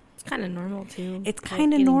 it's kind of normal too. It's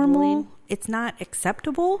kind of normal. Bullied. It's not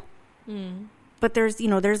acceptable. But there's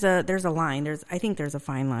a line. I think there's a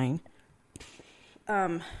fine line.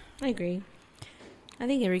 I agree. I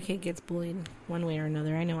think every kid gets bullied one way or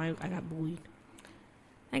another. I know I got bullied.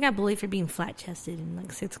 I got bullied for being flat-chested in like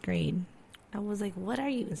 6th grade. I was like, what are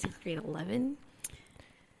you in 6th grade, 11?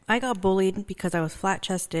 I got bullied because I was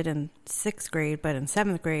flat-chested in 6th grade, but in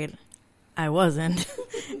 7th grade, I wasn't.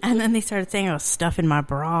 And then they started saying I was stuffing my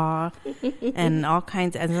bra and all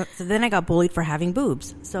kinds. And so then I got bullied for having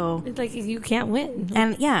boobs. So it's like you can't win.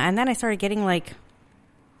 And yeah, and then I started getting like,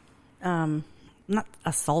 not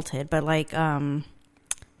assaulted, but like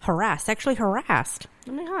sexually harassed.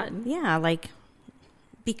 Oh my God. Yeah, like,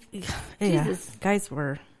 Jesus. Guys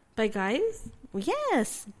were. By guys?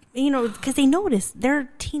 Yes. You know, because they notice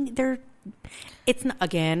it's not,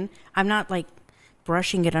 again, I'm not like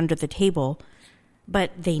brushing it under the table,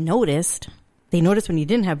 but they noticed when you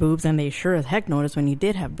didn't have boobs, and they sure as heck noticed when you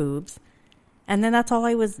did have boobs. And then that's all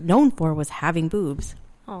I was known for, was having boobs.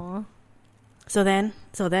 Aw. So then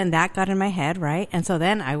that got in my head, right? And so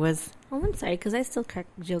then I was. Oh, I'm sorry, because I still crack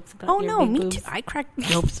jokes about your big boobs. Me too. I crack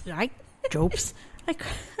jokes.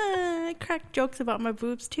 I crack jokes about my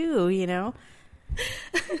boobs too, you know.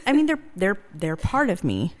 I mean, they're part of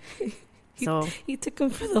me. So you took them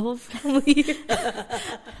for the whole family.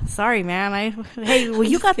 Sorry, man.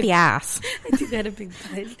 You got the ass. I do got a big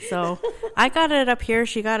butt. So I got it up here.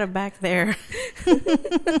 She got it back there.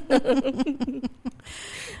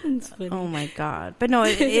 Oh my God! But no,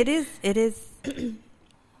 it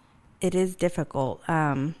is difficult.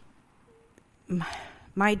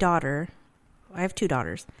 My daughter. I have 2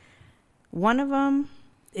 daughters. One of them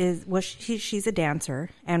she's a dancer,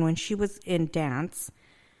 and when she was in dance,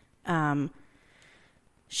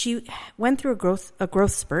 she went through a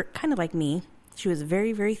growth spurt, kind of like me. She was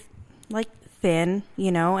very, very like thin, you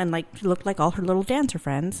know, and like looked like all her little dancer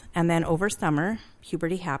friends. And then over summer,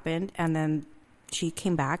 puberty happened, and then she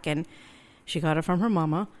came back, and she got it from her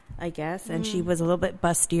mama, I guess, and she was a little bit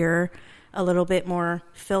bustier, a little bit more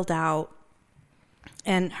filled out.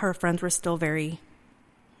 And her friends were still very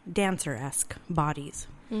dancer-esque bodies.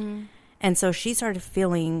 And so she started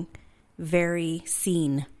feeling very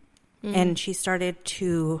seen. And she started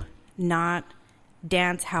to not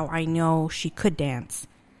dance how I know she could dance,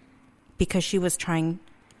 because she was trying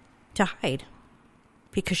to hide,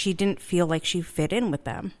 because she didn't feel like she fit in with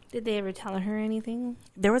them. Did they ever tell her anything?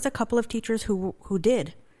 There was a couple of teachers who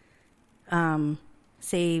did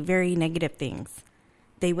say very negative things.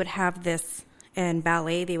 They would have this... In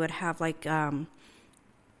ballet, they would have like the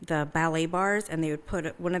ballet bars, and they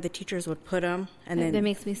would one of the teachers would put them, and then that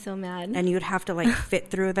makes me so mad. And you'd have to like fit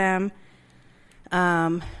through them.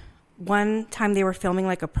 One time they were filming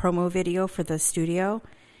like a promo video for the studio,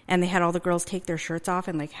 and they had all the girls take their shirts off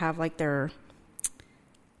and like have like their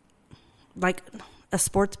like a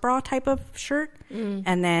sports bra type of shirt,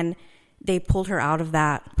 and then they pulled her out of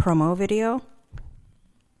that promo video.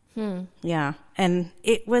 Yeah. And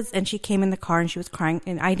she came in the car and she was crying,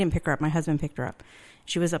 and I didn't pick her up. My husband picked her up.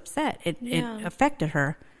 She was upset. It affected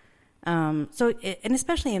her. And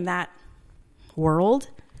especially in that world,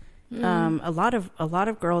 a lot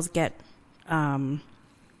of girls get,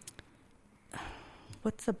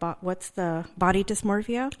 what's the body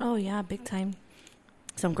dysmorphia? Oh yeah, big time.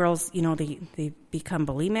 Some girls, you know, they become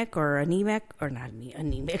bulimic or anemic, or not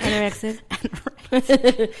anemic. Anorexic.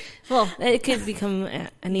 Well, it could become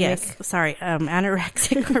anemic. Yes, sorry,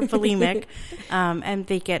 anorexic or bulimic, and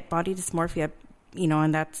they get body dysmorphia, you know,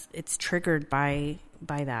 and it's triggered by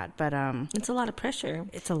that. But it's a lot of pressure.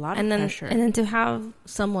 It's a lot of pressure. And then to have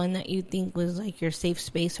someone that you think was like your safe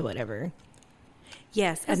space or whatever.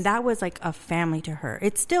 Yes, and that was like a family to her.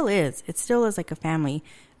 It still is. It still is like a family.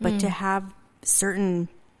 But to have certain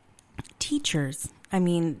teachers, I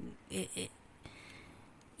mean,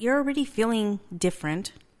 you're already feeling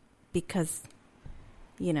different because,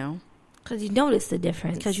 you know. Because you notice the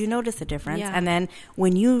difference. Yeah. And then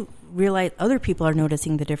when you realize other people are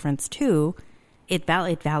noticing the difference too, it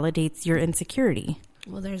validates your insecurity.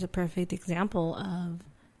 Well, there's a perfect example of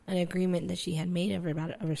an agreement that she had made of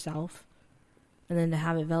herself. And then to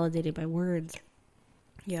have it validated by words.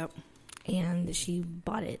 Yep. and she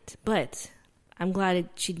bought it. But I'm glad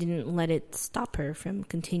she didn't let it stop her from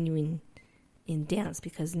continuing in dance,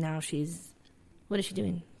 because now what is she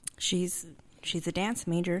doing? She's a dance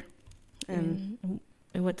major. And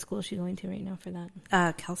what school is she going to right now for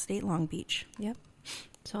that? Cal State Long Beach. Yep.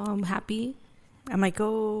 So I'm happy. I might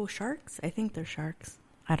go Sharks. I think they're Sharks.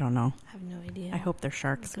 I don't know. I have no idea. I hope they're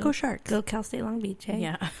Sharks. Go Sharks. Go Cal State Long Beach, hey?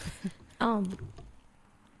 Yeah.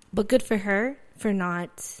 But good for her for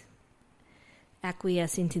not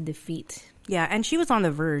acquiescing to defeat. Yeah, and she was on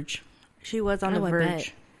the verge. She was on the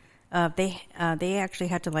verge. They actually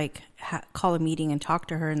had to call a meeting and talk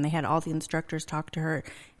to her, and they had all the instructors talk to her.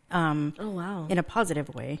 Oh wow! In a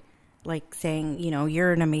positive way, like saying,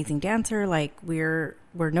 you're an amazing dancer. Like we're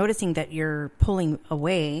noticing that you're pulling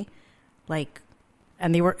away,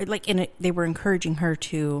 and they were they were encouraging her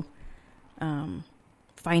to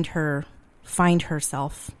find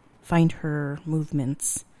herself, find her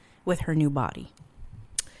movements with her new body.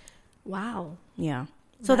 Wow. Yeah.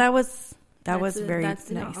 So that was very nice.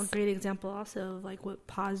 That's a great example also of what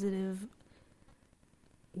positive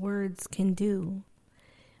words can do.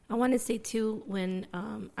 I want to say too, when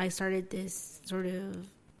I started this sort of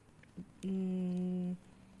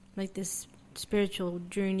this spiritual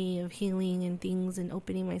journey of healing and things, and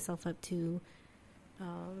opening myself up to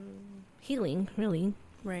healing, really,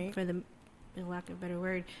 right? For the lack of a better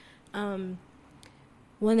word,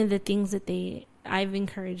 one of the things that I've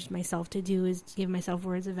encouraged myself to do is to give myself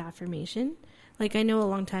words of affirmation. I know a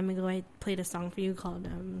long time ago I played a song for you called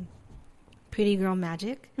 "Pretty Girl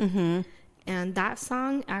Magic." Mm-hmm. And that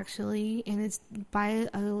song actually, and it's by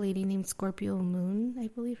a lady named Scorpio Moon, I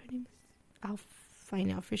believe her name is. I'll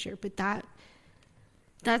find out for sure. But that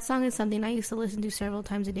song is something I used to listen to several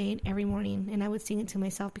times a day, every morning, and I would sing it to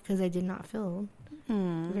myself because I did not feel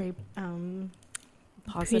very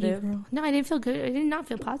positive. No, I didn't feel good. I did not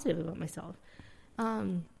feel positive about myself.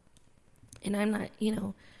 And I'm not,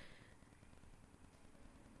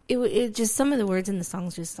 It just, some of the words in the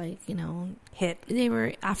songs just hit. They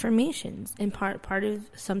were affirmations, and part of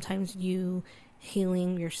sometimes you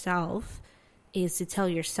healing yourself is to tell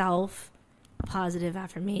yourself positive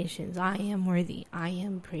affirmations. I am worthy. I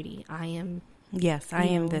am pretty. I am. Yes, I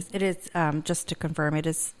am this. It is, just to confirm, it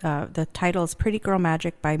is, the title is Pretty Girl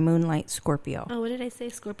Magic by Moonlight Scorpio. Oh, what did I say?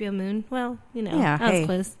 Scorpio Moon? Well, yeah, that was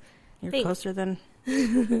close. You're closer than,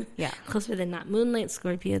 yeah. Closer than not. Moonlight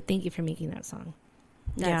Scorpio, thank you for making that song.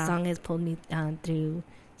 That song has pulled me through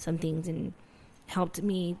some things and helped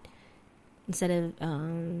me, instead of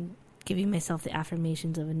giving myself the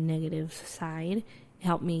affirmations of a negative side,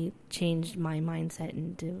 helped me change my mindset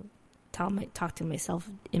and to talk to myself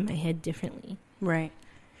in my head differently. Right.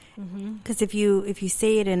 Because if you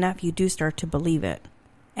say it enough, you do start to believe it,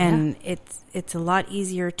 and it's a lot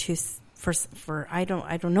easier for I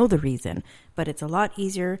don't know the reason, but it's a lot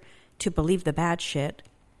easier to believe the bad shit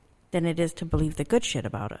than it is to believe the good shit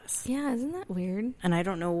about us. Yeah, isn't that weird? And I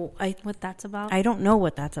don't know what that's about. I don't know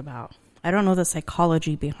what that's about. I don't know the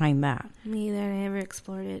psychology behind that. Me either. I never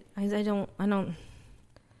explored it. I don't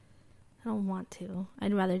want to.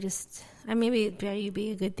 I'd rather just. Maybe it'd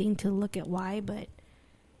be a good thing to look at why, but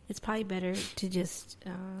it's probably better to just.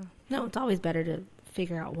 No, it's always better to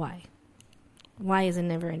figure out why. Why is a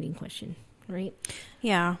never-ending question, right?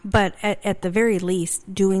 Yeah, but at the very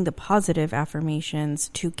least, doing the positive affirmations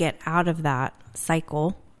to get out of that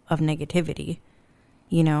cycle of negativity.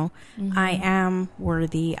 I am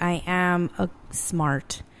worthy. I am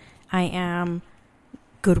smart. I am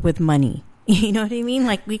good with money. You know what I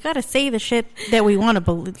mean? We got to say the shit that we want to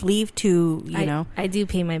believe to, I do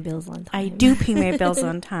pay my bills on time. I do pay my bills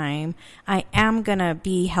on time. I am going to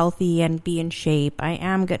be healthy and be in shape. I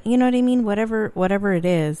am good. You know what I mean? Whatever it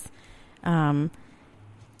is. So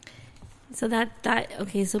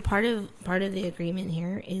okay. So part of the agreement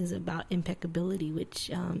here is about impeccability, which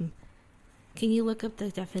can you look up the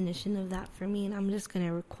definition of that for me? And I'm just going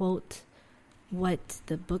to quote what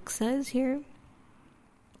the book says here.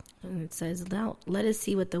 And it says, "Now let us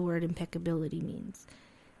see what the word impeccability means.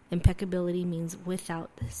 Impeccability means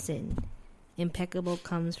without sin. Impeccable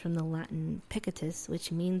comes from the Latin peccatus,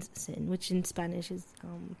 which means sin, which in Spanish is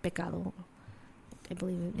pecado. I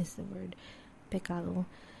believe it is the word pecado."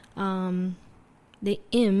 The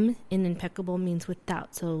in impeccable means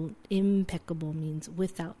without. So impeccable means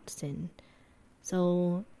without sin.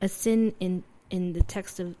 So a sin in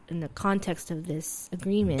the context of this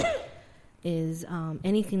agreement is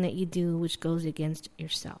anything that you do which goes against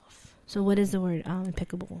yourself. So what is the word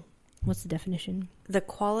impeccable? What's the definition? The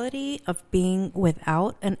quality of being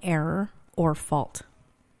without an error or fault.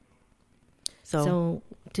 So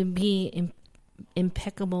to be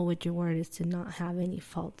impeccable with your word is to not have any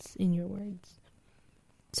faults in your words.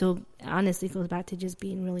 So honestly, it goes back to just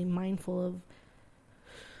being really mindful of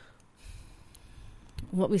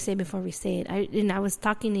what we say before we say it. I was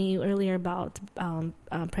talking to you earlier about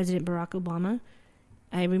President Barack Obama.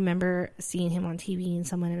 I remember seeing him on TV, and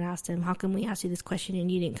someone had asked him, how come we asked you this question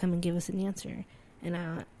and you didn't come and give us an answer?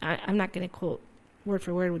 And I'm not going to quote word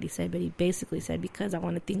for word what he said, but he basically said, because I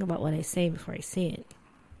want to think about what I say before I say it.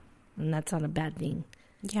 And that's not a bad thing.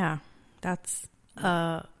 Yeah, that's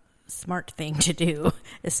a smart thing to do,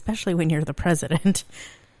 especially when you're the president.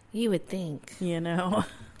 You would think. You know?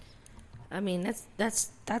 I mean,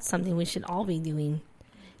 that's something we should all be doing.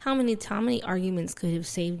 How many arguments could have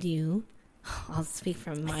saved you? I'll speak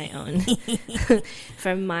from my own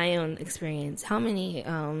experience. How many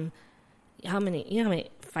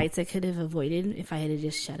fights I could have avoided if I had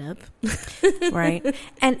just shut up? Right.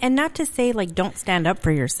 And not to say like don't stand up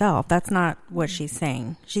for yourself. That's not what she's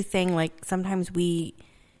saying. She's saying like sometimes we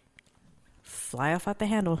fly off at the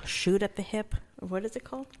handle, shoot at the hip. What is it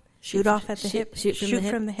called? Shoot off at the hip. Shoot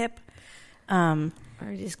from the hip. Or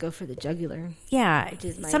just go for the jugular. Yeah.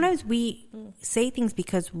 Sometimes we say things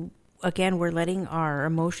because, again, we're letting our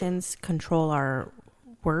emotions control our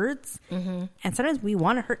words. Mm-hmm. And sometimes we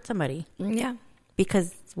want to hurt somebody. Yeah.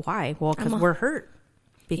 Because why? Well, because we're hurt.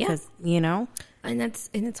 Because, you know. And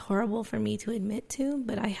it's horrible for me to admit to,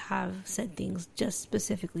 but I have said things just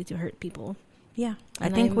specifically to hurt people. Yeah. I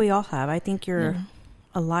think we all have. I think you're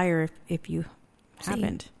a liar if you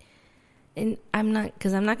haven't. And I'm not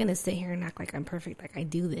going to sit here and act like I'm perfect, like I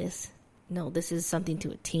do this. No, this is something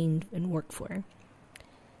to attain and work for.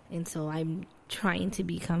 And so I'm trying to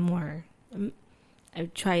become more,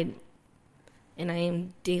 I've tried, and I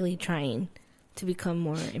am daily trying to become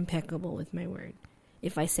more impeccable with my word.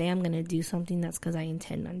 If I say I'm going to do something, that's because I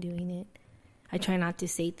intend on doing it. I try not to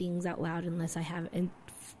say things out loud unless I have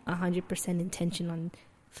 100% intention on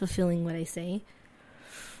fulfilling what I say.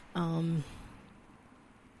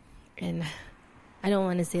 And I don't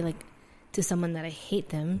want to say like to someone that I hate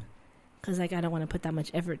them, because like I don't want to put that much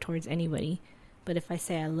effort towards anybody. But if I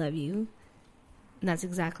say I love you, that's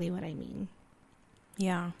exactly what I mean.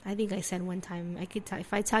 Yeah. I think I said one time,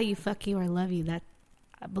 if I tell you fuck you or love you, that,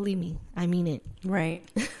 believe me, I mean it. Right.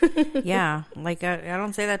 Yeah. Like I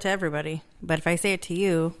don't say that to everybody, but if I say it to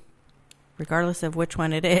you, regardless of which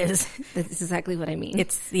one it is, that's exactly what I mean.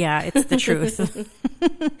 It's the truth.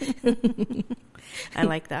 I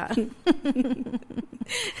like that.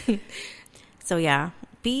 So yeah,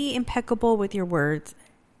 be impeccable with your words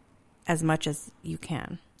as much as you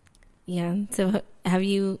can. Yeah. So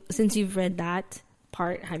since you've read that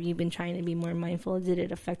part, have you been trying to be more mindful? Did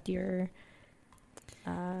it affect your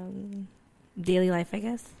daily life, I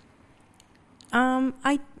guess?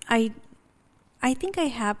 I think I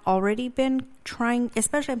have already been trying,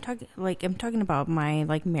 especially I'm talking about my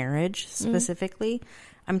like marriage specifically.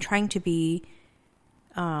 I'm trying to be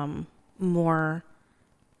more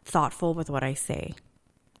thoughtful with what I say,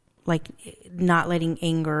 like not letting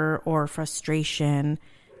anger or frustration.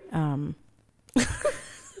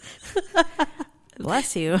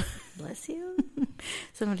 Bless you. Bless you.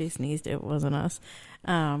 Somebody sneezed. It wasn't us.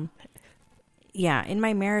 Yeah, in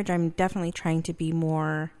my marriage, I'm definitely trying to be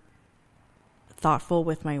more thoughtful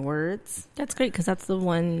with my words. That's great, because that's the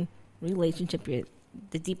one relationship you're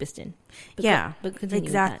the deepest in. But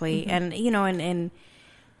exactly. Mm-hmm. And and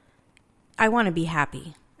I want to be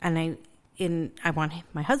happy, and I want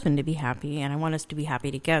my husband to be happy, and I want us to be happy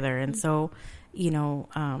together. And so,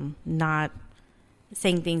 not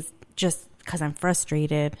saying things just because I'm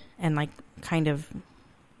frustrated and like kind of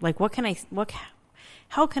like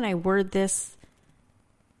how can I word this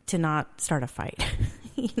to not start a fight?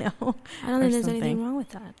 I don't think there's anything wrong with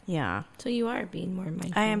that. Yeah. So you are being more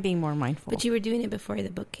mindful. I am being more mindful. But you were doing it before the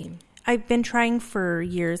book came. I've been trying for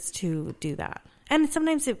years to do that. And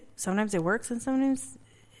sometimes it works, and sometimes,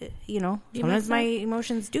 sometimes my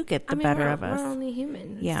emotions do get the better of us. We're only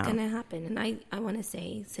human. Yeah. It's going to happen. And I want to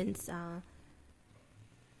say, since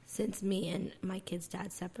me and my kid's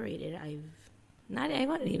dad separated, I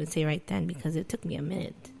wouldn't even say right then, because it took me a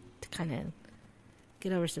minute to kind of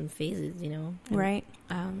get over some phases, Right.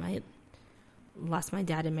 I lost my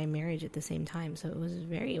dad and my marriage at the same time, so it was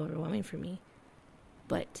very overwhelming for me.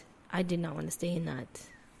 But I did not want to stay in that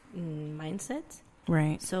mindset.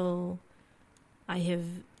 Right. So I have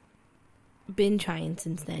been trying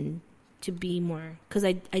since then to be more, because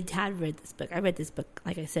I had read this book. I read this book,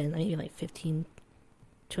 like I said, maybe like 15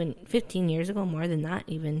 years ago, more than that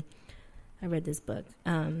even. I read this book.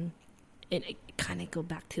 It kind of go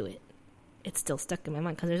back to it. It's still stuck in my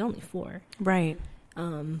mind because there's only 4. Right.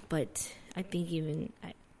 But I think even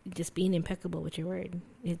just being impeccable with your word.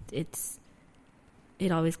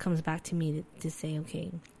 It always comes back to me to say,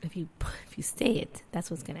 okay, if you say it, that's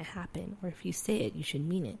what's going to happen. Or if you say it, you should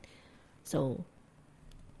mean it. So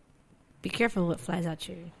be careful what flies out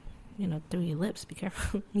through your lips. Be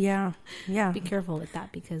careful. Yeah. Yeah. Be careful with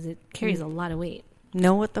that because it carries a lot of weight.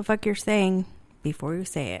 Know what the fuck you're saying before you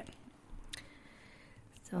say it.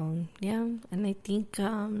 So, yeah. And I think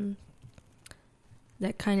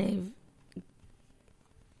that kind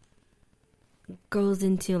of goes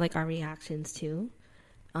into like our reactions too.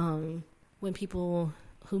 When people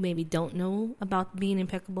who maybe don't know about being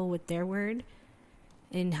impeccable with their word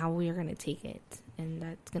and how we are going to take it. And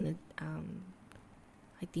that's going to,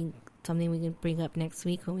 I think something we can bring up next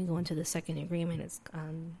week when we go into the second agreement is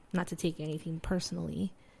not to take anything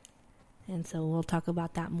personally. And so we'll talk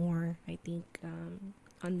about that more, I think,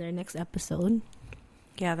 on their next episode.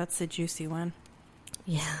 Yeah, that's the juicy one.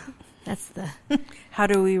 Yeah, that's the... How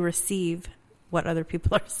do we receive what other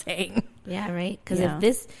people are saying? Yeah, right?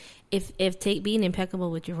 Because if being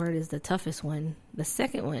impeccable with your word is the toughest one, the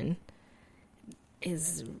second one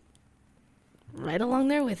is right along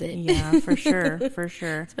there with it. Yeah, for sure, for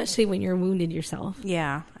sure. Especially when you're wounded yourself.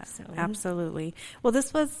 Yeah, so. Absolutely. Well,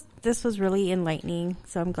 this was really enlightening.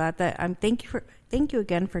 So I'm glad that thank you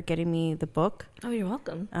again for getting me the book. Oh, you're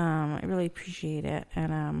welcome. I really appreciate it,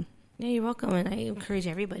 and yeah, you're welcome. And I encourage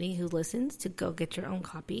everybody who listens to go get your own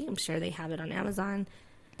copy. I'm sure they have it on Amazon.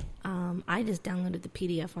 I just downloaded the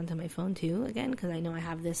PDF onto my phone too, again, because I know I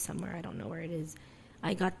have this somewhere. I don't know where it is.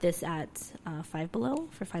 I got this at Five Below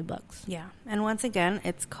for $5. Yeah. And once again,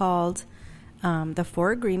 it's called The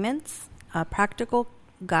 4 Agreements, A Practical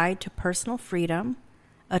Guide to Personal Freedom,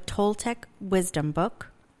 a Toltec Wisdom Book.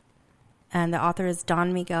 And the author is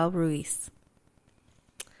Don Miguel Ruiz.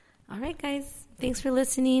 All right, guys. Thanks for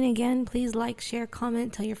listening. Again, please like, share,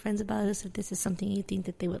 comment, tell your friends about us if this is something you think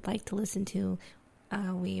that they would like to listen to.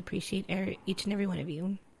 We appreciate each and every one of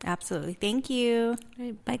you. Absolutely. Thank you. All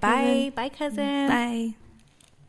right, bye, cousin. Bye, cousin. Bye.